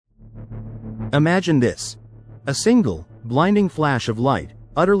Imagine this. A single, blinding flash of light,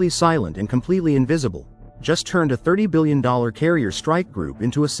 utterly silent and completely invisible, just turned a $30 billion carrier strike group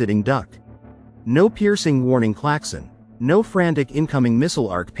into a sitting duck. No piercing warning klaxon, no frantic incoming missile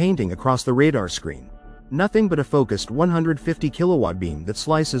arc painting across the radar screen. Nothing but a focused 150 kilowatt beam that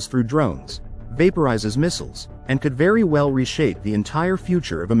slices through drones, vaporizes missiles, and could very well reshape the entire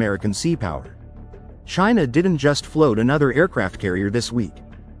future of American sea power. China didn't just float another aircraft carrier this week.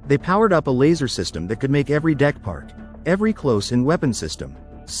 They powered up a laser system that could make every deck part, every close-in weapon system,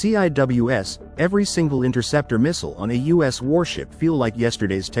 CIWS, every single interceptor missile on a U.S. warship feel like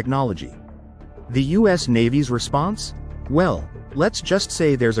yesterday's technology. The U.S. Navy's response? Well, let's just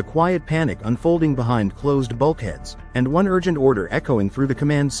say there's a quiet panic unfolding behind closed bulkheads, and one urgent order echoing through the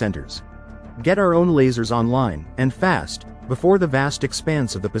command centers. Get our own lasers online, and fast, before the vast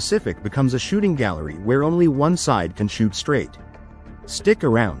expanse of the Pacific becomes a shooting gallery where only one side can shoot straight. Stick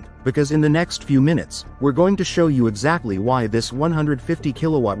around, because in the next few minutes, we're going to show you exactly why this 150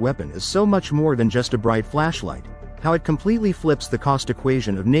 kilowatt weapon is so much more than just a bright flashlight, how it completely flips the cost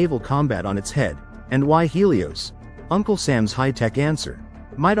equation of naval combat on its head, and why HELIOS, Uncle Sam's high-tech answer,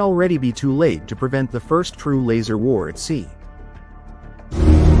 might already be too late to prevent the first true laser war at sea.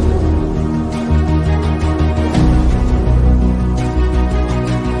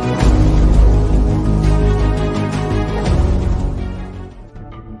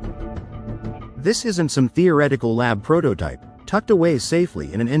 This isn't some theoretical lab prototype, tucked away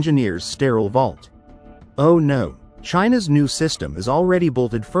safely in an engineer's sterile vault. Oh no, China's new system is already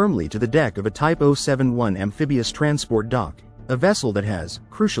bolted firmly to the deck of a Type 071 amphibious transport dock, a vessel that has,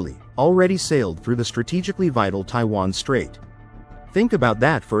 crucially, already sailed through the strategically vital Taiwan Strait. Think about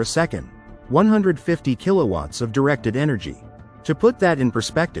that for a second. 150 kilowatts of directed energy. To put that in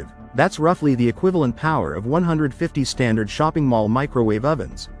perspective, that's roughly the equivalent power of 150 standard shopping mall microwave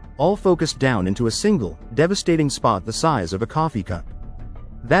ovens, all focused down into a single, devastating spot the size of a coffee cup.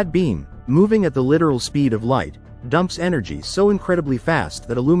 That beam, moving at the literal speed of light, dumps energy so incredibly fast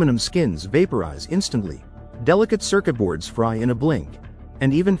that aluminum skins vaporize instantly, delicate circuit boards fry in a blink,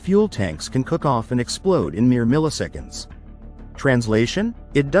 and even fuel tanks can cook off and explode in mere milliseconds. Translation?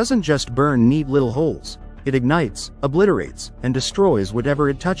 It doesn't just burn neat little holes, it ignites, obliterates, and destroys whatever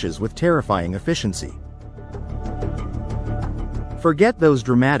it touches with terrifying efficiency. Forget those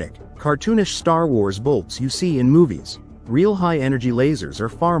dramatic, cartoonish Star Wars bolts you see in movies. Real high-energy lasers are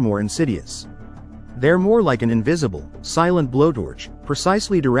far more insidious. They're more like an invisible, silent blowtorch,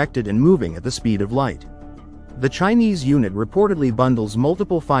 precisely directed and moving at the speed of light. The Chinese unit reportedly bundles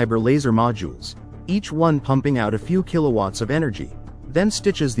multiple fiber laser modules, each one pumping out a few kilowatts of energy, then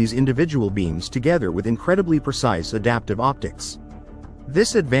stitches these individual beams together with incredibly precise adaptive optics.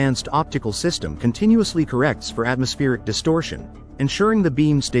 This advanced optical system continuously corrects for atmospheric distortion, ensuring the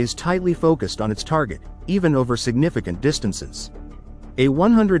beam stays tightly focused on its target, even over significant distances. A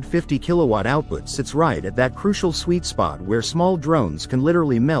 150 kilowatt output sits right at that crucial sweet spot where small drones can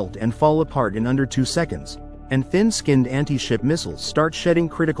literally melt and fall apart in under 2 seconds, and thin-skinned anti-ship missiles start shedding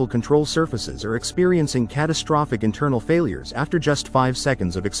critical control surfaces or experiencing catastrophic internal failures after just 5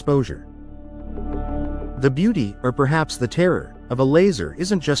 seconds of exposure. The beauty, or perhaps the terror, of a laser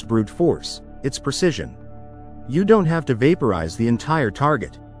isn't just brute force, it's precision. You don't have to vaporize the entire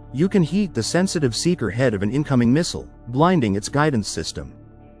target. You can heat the sensitive seeker head of an incoming missile, blinding its guidance system.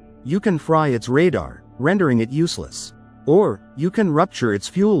 You can fry its radar, rendering it useless. Or, you can rupture its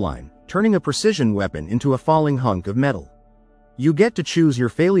fuel line, turning a precision weapon into a falling hunk of metal. You get to choose your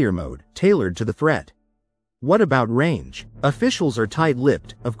failure mode, tailored to the threat. What about range? Officials are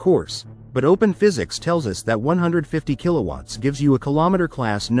tight-lipped, of course, but open physics tells us that 150 kilowatts gives you a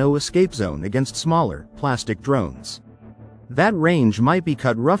kilometer-class no-escape zone against smaller, plastic drones. That range might be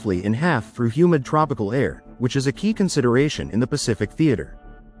cut roughly in half through humid tropical air, which is a key consideration in the Pacific theater.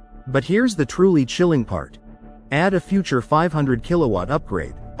 But here's the truly chilling part. Add a future 500 kilowatt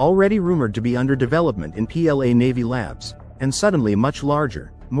upgrade, already rumored to be under development in PLA Navy labs, and suddenly much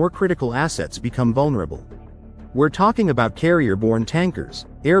larger, more critical assets become vulnerable. We're talking about carrier-borne tankers,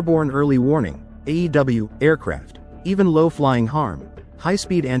 airborne early warning, AEW, aircraft, even low-flying harm,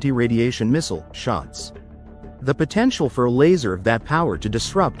 high-speed anti-radiation missile shots. The potential for a laser of that power to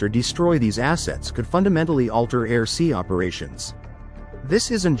disrupt or destroy these assets could fundamentally alter air-sea operations.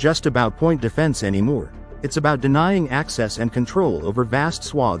 This isn't just about point defense anymore, it's about denying access and control over vast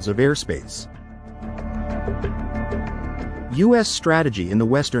swaths of airspace. U.S. strategy in the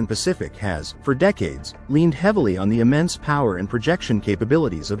Western Pacific has, for decades, leaned heavily on the immense power and projection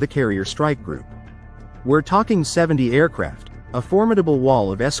capabilities of the carrier strike group. We're talking 70 aircraft, a formidable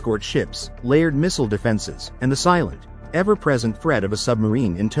wall of escort ships, layered missile defenses, and the silent, ever-present threat of a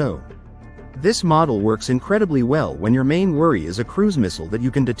submarine in tow. This model works incredibly well when your main worry is a cruise missile that you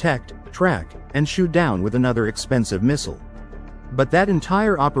can detect, track, and shoot down with another expensive missile. But that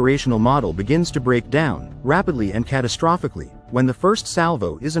entire operational model begins to break down, rapidly and catastrophically, when the first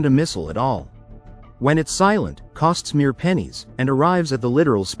salvo isn't a missile at all. When it's silent, costs mere pennies, and arrives at the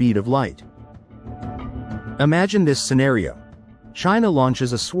literal speed of light. Imagine this scenario. China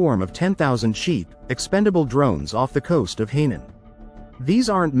launches a swarm of 10,000 cheap, expendable drones off the coast of Hainan. These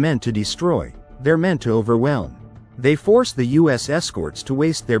aren't meant to destroy, they're meant to overwhelm. They force the US escorts to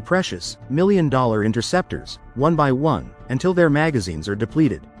waste their precious, million-dollar interceptors, one by one, until their magazines are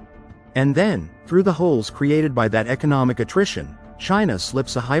depleted. And then, through the holes created by that economic attrition, China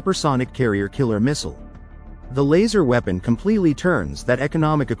slips a hypersonic carrier killer missile. The laser weapon completely turns that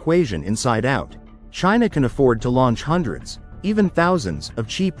economic equation inside out. China can afford to launch hundreds, even thousands, of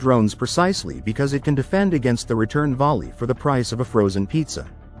cheap drones precisely because it can defend against the return volley for the price of a frozen pizza.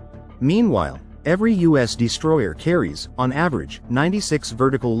 Meanwhile, every US destroyer carries, on average, 96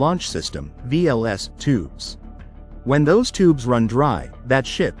 vertical launch system (VLS) tubes. When those tubes run dry, that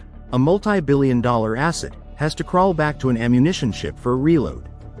ship, a multi-billion-dollar asset, has to crawl back to an ammunition ship for a reload.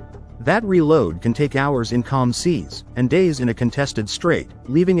 That reload can take hours in calm seas, and days in a contested strait,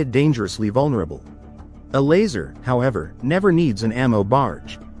 leaving it dangerously vulnerable. A laser, however, never needs an ammo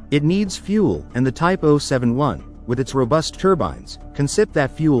barge. It needs fuel, and the Type 071, with its robust turbines, can sip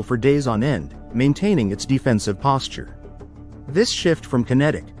that fuel for days on end, maintaining its defensive posture. This shift from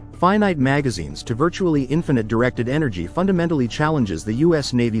kinetic, finite magazines to virtually infinite directed energy fundamentally challenges the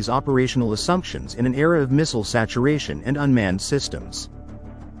US Navy's operational assumptions in an era of missile saturation and unmanned systems.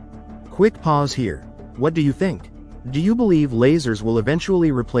 Quick pause here. What do you think? Do you believe lasers will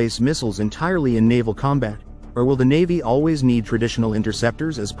eventually replace missiles entirely in naval combat? Or will the Navy always need traditional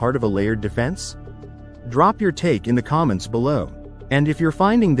interceptors as part of a layered defense? Drop your take in the comments below. And if you're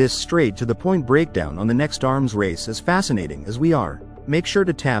finding this straight-to-the-point breakdown on the next arms race as fascinating as we are, make sure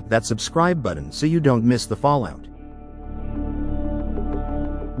to tap that subscribe button so you don't miss the fallout.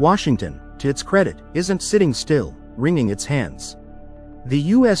 Washington, to its credit, isn't sitting still, wringing its hands. The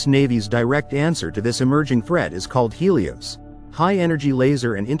US Navy's direct answer to this emerging threat is called HELIOS, high-energy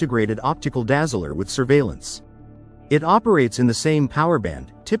laser and integrated optical dazzler with surveillance. It operates in the same power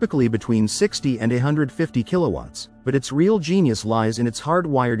band, typically between 60 and 150 kilowatts, but its real genius lies in its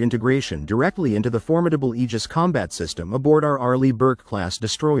hardwired integration directly into the formidable Aegis combat system aboard our Arleigh Burke-class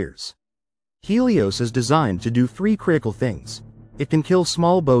destroyers. HELIOS is designed to do three critical things. It can kill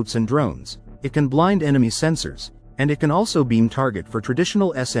small boats and drones, it can blind enemy sensors, and it can also beam target for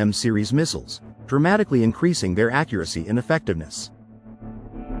traditional SM-series missiles, dramatically increasing their accuracy and effectiveness.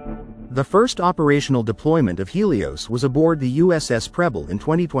 The first operational deployment of HELIOS was aboard the USS Preble in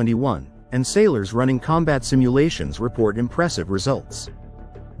 2021, and sailors running combat simulations report impressive results.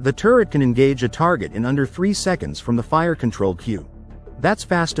 The turret can engage a target in under 3 seconds from the fire control queue. That's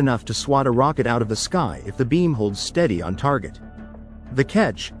fast enough to swat a rocket out of the sky if the beam holds steady on target. The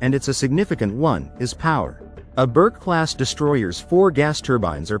catch, and it's a significant one, is power. A Burke-class destroyer's 4 gas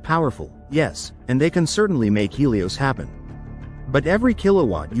turbines are powerful, yes, and they can certainly make HELIOS happen. But every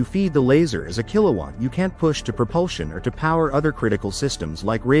kilowatt you feed the laser is a kilowatt you can't push to propulsion or to power other critical systems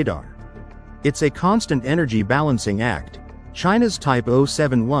like radar. It's a constant energy balancing act. China's Type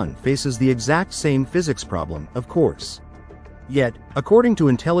 071 faces the exact same physics problem, of course. Yet, according to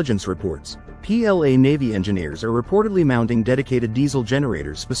intelligence reports, PLA Navy engineers are reportedly mounting dedicated diesel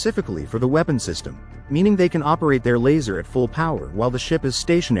generators specifically for the weapon system, meaning they can operate their laser at full power while the ship is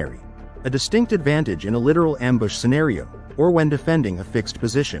stationary, a distinct advantage in a literal ambush scenario, or when defending a fixed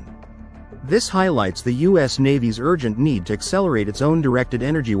position. This highlights the US Navy's urgent need to accelerate its own directed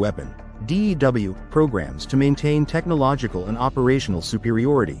energy weapon, DEW, programs to maintain technological and operational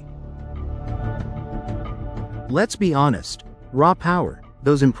superiority. Let's be honest, raw power,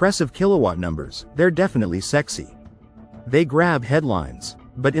 those impressive kilowatt numbers, they're definitely sexy. They grab headlines,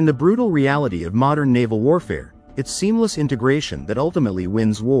 but in the brutal reality of modern naval warfare, it's seamless integration that ultimately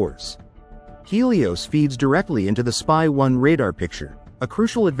wins wars. HELIOS feeds directly into the Spy-1 radar picture, a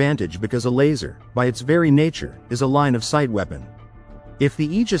crucial advantage because a laser, by its very nature, is a line-of-sight weapon. If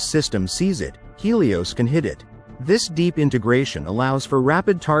the Aegis system sees it, HELIOS can hit it. This deep integration allows for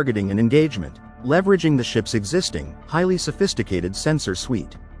rapid targeting and engagement, leveraging the ship's existing, highly sophisticated sensor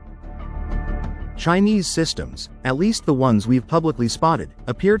suite. Chinese systems, at least the ones we've publicly spotted,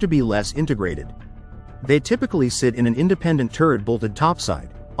 appear to be less integrated. They typically sit in an independent turret bolted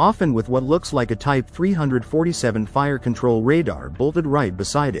topside, often with what looks like a Type 347 fire control radar bolted right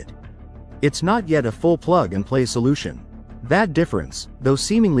beside it. It's not yet a full plug-and-play solution. That difference, though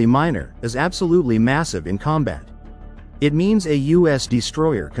seemingly minor, is absolutely massive in combat. It means a U.S.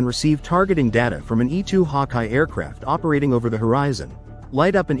 destroyer can receive targeting data from an E-2 Hawkeye aircraft operating over the horizon,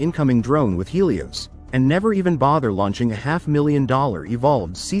 light up an incoming drone with HELIOS, and never even bother launching a $500,000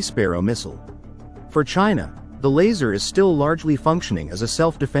 evolved Sea Sparrow missile. For China, the laser is still largely functioning as a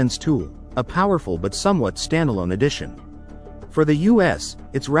self-defense tool, a powerful but somewhat standalone addition. For the US,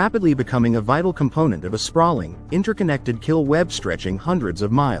 it's rapidly becoming a vital component of a sprawling, interconnected kill web stretching hundreds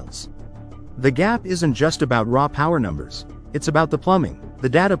of miles. The gap isn't just about raw power numbers, it's about the plumbing, the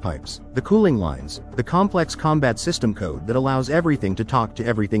data pipes, the cooling lines, the complex combat system code that allows everything to talk to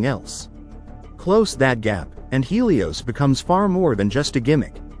everything else. Close that gap, and HELIOS becomes far more than just a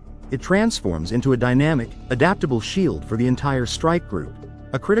gimmick. It transforms into a dynamic, adaptable shield for the entire strike group,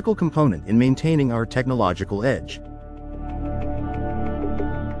 a critical component in maintaining our technological edge.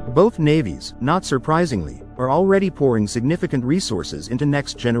 Both navies, not surprisingly, are already pouring significant resources into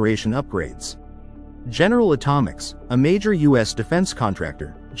next-generation upgrades. General Atomics, a major U.S. defense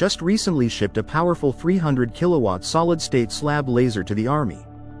contractor, just recently shipped a powerful 300-kilowatt solid-state slab laser to the Army.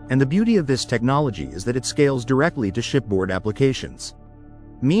 And the beauty of this technology is that it scales directly to shipboard applications.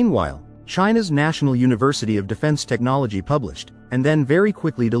 Meanwhile, China's National University of Defense Technology published, and then very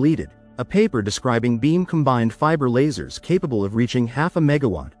quickly deleted, a paper describing beam-combined fiber lasers capable of reaching 0.5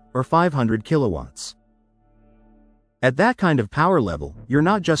 megawatt, or 500 kilowatts. At that kind of power level, you're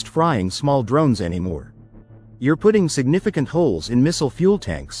not just frying small drones anymore. You're putting significant holes in missile fuel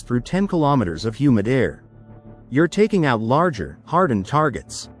tanks through 10 kilometers of humid air. You're taking out larger, hardened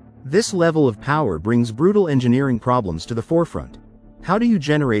targets. This level of power brings brutal engineering problems to the forefront. How do you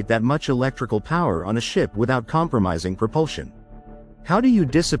generate that much electrical power on a ship without compromising propulsion? How do you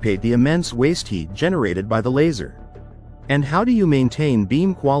dissipate the immense waste heat generated by the laser? And how do you maintain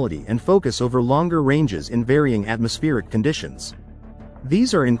beam quality and focus over longer ranges in varying atmospheric conditions?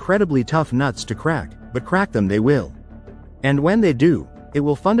 These are incredibly tough nuts to crack, but crack them they will. And when they do, it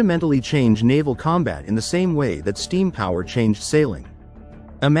will fundamentally change naval combat in the same way that steam power changed sailing.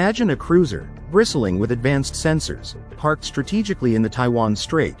 Imagine a cruiser, bristling with advanced sensors, parked strategically in the Taiwan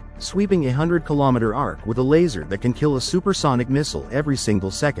Strait, sweeping a 100-kilometer arc with a laser that can kill a supersonic missile every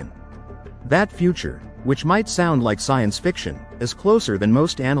single second. That future, which might sound like science fiction, is closer than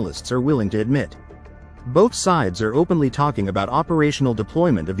most analysts are willing to admit. Both sides are openly talking about operational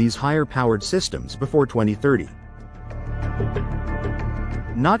deployment of these higher-powered systems before 2030.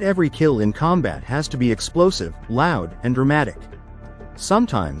 Not every kill in combat has to be explosive, loud, and dramatic.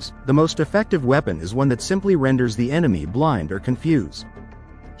 Sometimes, the most effective weapon is one that simply renders the enemy blind or confused.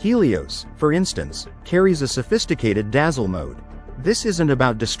 HELIOS, for instance, carries a sophisticated dazzle mode. This isn't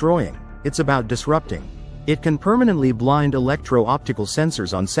about destroying, it's about disrupting. It can permanently blind electro-optical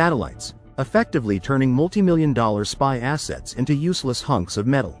sensors on satellites, effectively turning multi-million-dollar spy assets into useless hunks of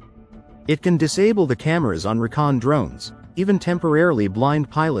metal. It can disable the cameras on recon drones, even temporarily blind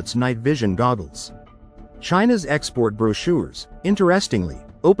pilots' night vision goggles. China's export brochures, interestingly,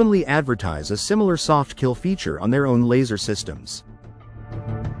 openly advertise a similar soft kill feature on their own laser systems.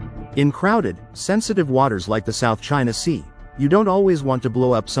 In crowded, sensitive waters like the South China Sea, you don't always want to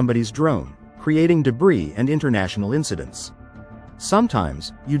blow up somebody's drone, creating debris and international incidents.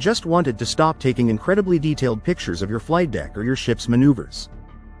 Sometimes, you just want it to stop taking incredibly detailed pictures of your flight deck or your ship's maneuvers.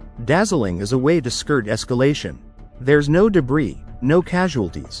 Dazzling is a way to skirt escalation. There's no debris, no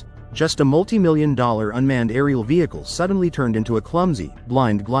casualties, just a multi-million-dollar unmanned aerial vehicle suddenly turned into a clumsy,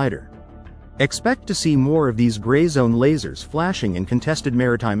 blind glider. Expect to see more of these gray zone lasers flashing in contested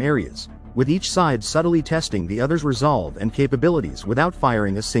maritime areas, with each side subtly testing the other's resolve and capabilities without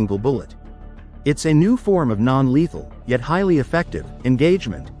firing a single bullet. It's a new form of non-lethal, yet highly effective,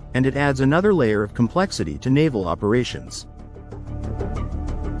 engagement, and it adds another layer of complexity to naval operations.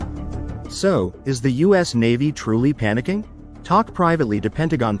 So, is the US Navy truly panicking? Talk privately to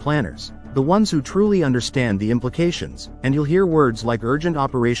Pentagon planners, the ones who truly understand the implications, and you'll hear words like urgent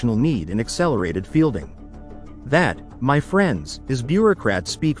operational need and accelerated fielding. That, my friends, is bureaucrat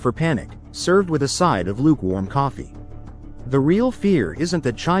speak for panic, served with a side of lukewarm coffee. The real fear isn't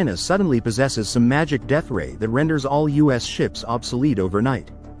that China suddenly possesses some magic death ray that renders all US ships obsolete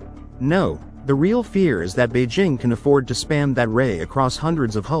overnight. No, the real fear is that Beijing can afford to spam that ray across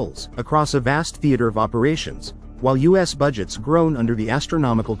hundreds of hulls, across a vast theater of operations, while US budgets groan under the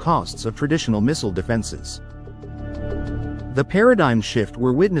astronomical costs of traditional missile defenses. The paradigm shift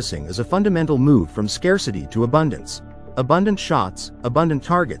we're witnessing is a fundamental move from scarcity to abundance. Abundant shots, abundant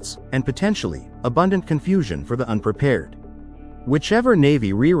targets, and potentially, abundant confusion for the unprepared. Whichever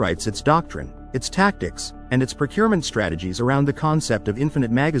navy rewrites its doctrine, its tactics, and its procurement strategies around the concept of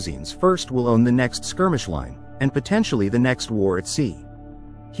infinite magazines first will own the next skirmish line, and potentially the next war at sea.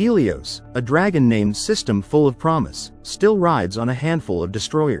 HELIOS, a dragon-named system full of promise, still rides on a handful of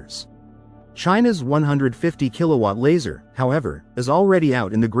destroyers. China's 150-kilowatt laser, however, is already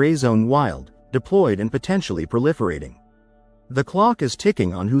out in the gray zone wild, deployed and potentially proliferating. The clock is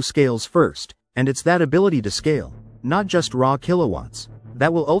ticking on who scales first, and it's that ability to scale, not just raw kilowatts,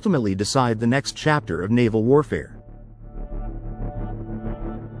 that will ultimately decide the next chapter of naval warfare.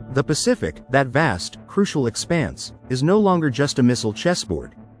 The Pacific, that vast, crucial expanse, is no longer just a missile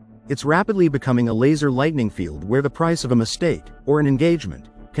chessboard. It's rapidly becoming a laser lightning field where the price of a mistake, or an engagement,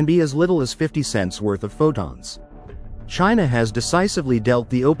 can be as little as 50 cents worth of photons. China has decisively dealt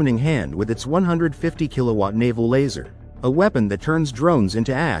the opening hand with its 150-kilowatt naval laser, a weapon that turns drones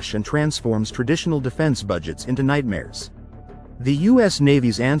into ash and transforms traditional defense budgets into nightmares. The U.S.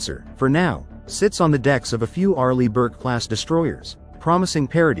 Navy's answer, for now, sits on the decks of a few Arleigh Burke-class destroyers, promising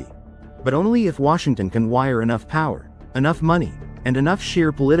parity, but only if Washington can wire enough power, enough money, and enough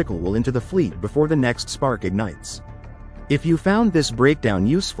sheer political will into the fleet before the next spark ignites. If you found this breakdown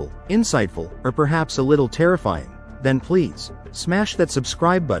useful, insightful, or perhaps a little terrifying, then please, smash that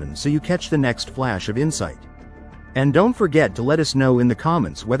subscribe button so you catch the next flash of insight. And don't forget to let us know in the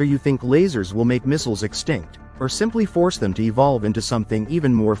comments whether you think lasers will make missiles extinct, or simply force them to evolve into something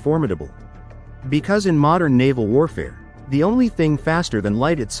even more formidable. Because in modern naval warfare, the only thing faster than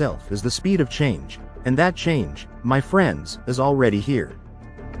light itself is the speed of change, and that change, my friends, is already here.